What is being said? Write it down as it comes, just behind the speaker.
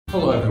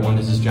Hello everyone,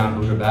 this is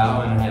John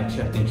Bugerbau and I have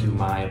checked into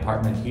my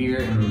apartment here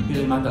in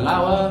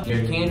Matalawa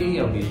near Candy.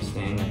 I'll be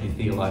staying at the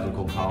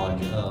Theological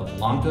College of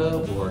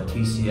Lanka, or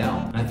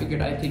TCL. And I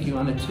figured I'd take you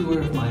on a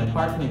tour of my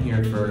apartment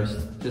here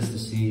first, just to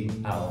see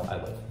how I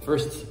live.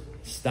 First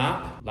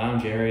stop,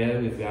 lounge area.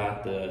 We've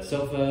got the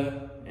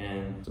sofa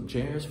and some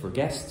chairs for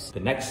guests. The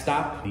next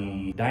stop,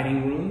 the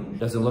dining room.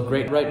 Doesn't look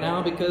great right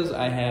now because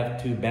I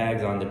have 2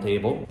 bags on the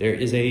table. There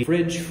is a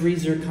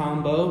fridge-freezer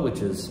combo, which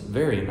is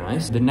very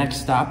nice. The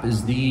next stop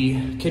is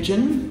the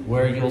kitchen,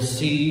 where you'll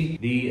see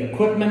the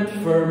equipment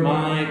for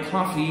my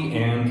coffee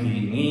and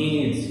tea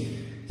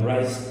needs.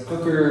 Rice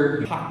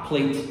cooker, hot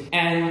plate,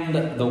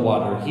 and the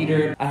water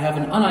heater. I have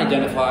an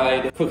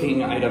unidentified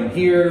cooking item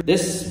here.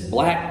 This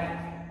black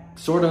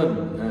sort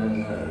of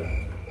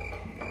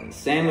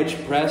sandwich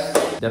press.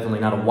 Definitely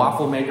not a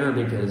waffle maker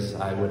because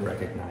I would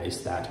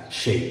recognize that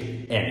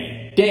shape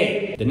any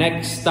day. The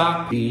next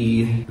stop,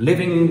 the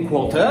living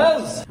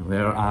quarters,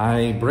 where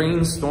I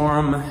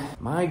brainstorm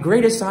my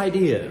greatest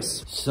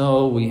ideas.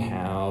 So we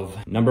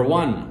have number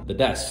 1, the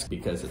desk,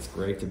 because it's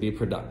great to be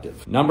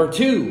productive. Number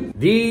 2,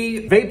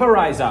 the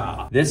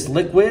vaporizer. This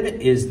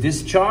liquid is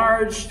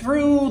discharged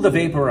through the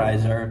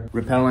vaporizer,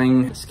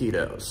 repelling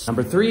mosquitoes.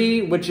 Number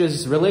 3, which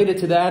is related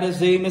to that,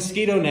 is a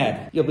mosquito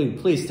net. You'll be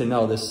pleased to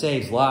know this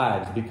saves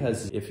lives,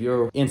 because if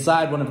you're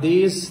inside one of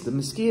these, the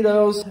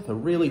mosquitoes have a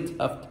really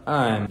tough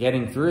time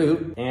getting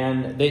through,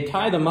 and they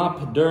tie them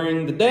up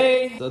during the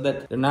day so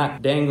that they're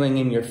not dangling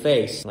in your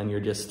face when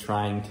you're just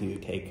trying to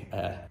take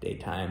a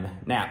daytime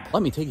nap.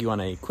 Let me take you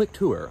on a quick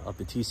tour of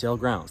the TCL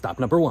grounds. Stop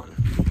number 1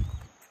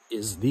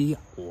 is the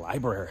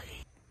library.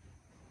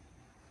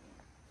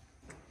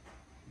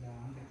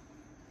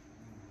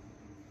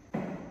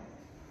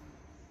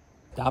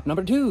 Stop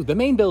number 2, the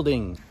main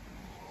building.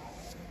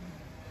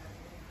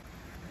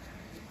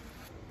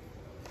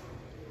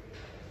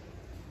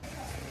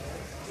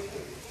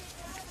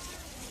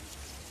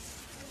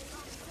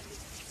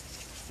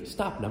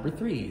 Stop number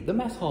 3, the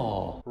mess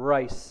hall.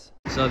 Rice.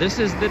 So this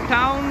is the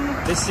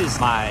town. This is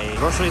my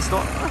grocery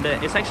store.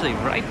 It's actually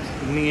right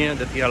near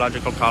the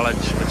Theological College,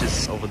 which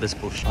is over this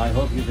bush. I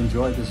hope you've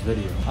enjoyed this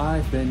video.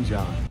 I've been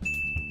John.